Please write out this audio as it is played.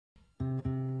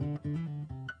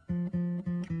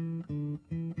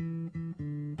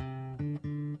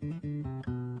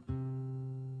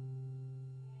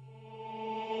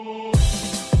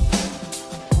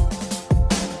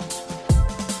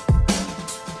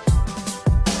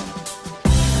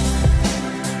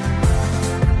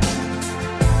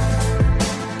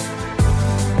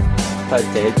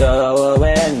Potato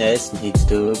awareness needs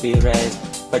to be raised.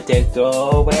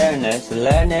 Potato awareness,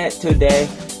 learn it today.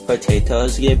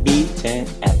 Potatoes get beaten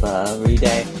every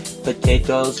day.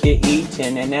 Potatoes get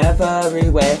eaten in every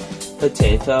way.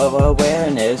 Potato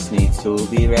awareness needs to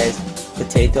be raised.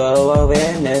 Potato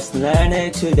awareness, learn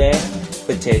it today.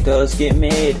 Potatoes get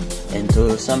made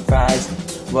into some fries.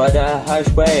 What a harsh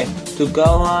way to go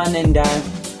on and die.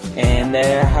 And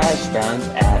their hash browns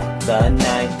at the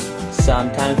night.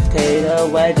 Sometimes potato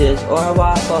wedges or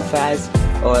waffle fries,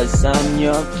 or some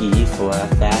gnocchi for a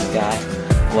fat guy.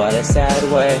 What a sad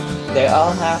way, they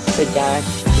all have to die.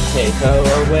 Potato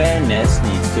awareness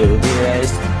needs to be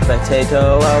raised.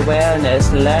 Potato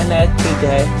awareness, learn it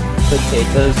today.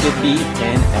 Potatoes get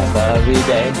beaten every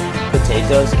day.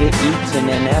 Potatoes get eaten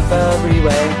in every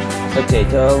way.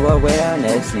 Potato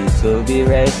awareness needs to be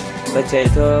raised.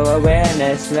 Potato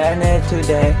awareness, learn it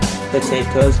today.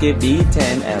 Potatoes get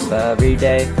beaten every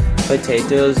day.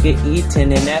 Potatoes get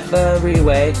eaten in every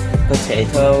way.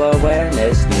 Potato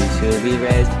awareness needs to be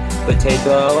raised.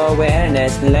 Potato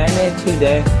awareness, learn it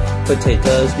today.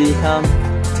 Potatoes become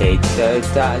potato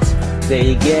dots.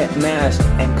 They get mashed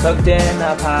and cooked in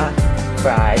a pot,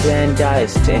 fried and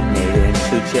diced and made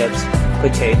into chips.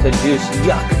 Potato juice,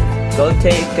 yuck, go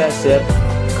take a sip.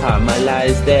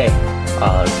 Caramelized, they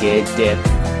all get dipped.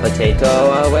 Potato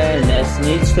awareness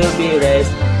needs to be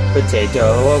raised.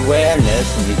 Potato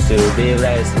awareness needs to be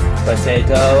raised.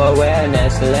 Potato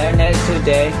awareness, learn it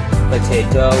today.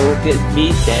 Potato get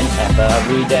beaten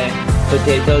every day.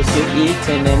 Potatoes get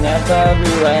eaten in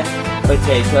every way.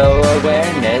 Potato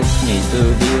awareness needs to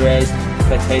be raised.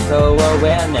 Potato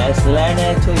awareness, learn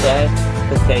it today.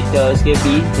 Potatoes get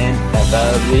beaten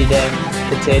every day.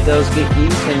 Potatoes get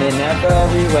eaten in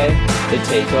every way.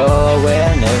 Potato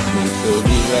awareness needs to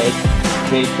be raised.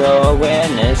 Potato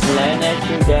awareness, learn it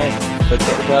today.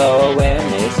 Potato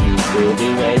awareness needs to be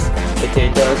raised.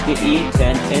 Potatoes get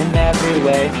eaten in every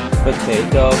way.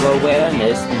 Potato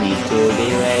awareness needs to be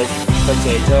raised.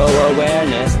 Potato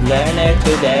awareness, learn it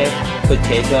today.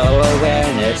 Potato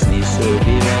awareness needs to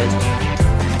be raised.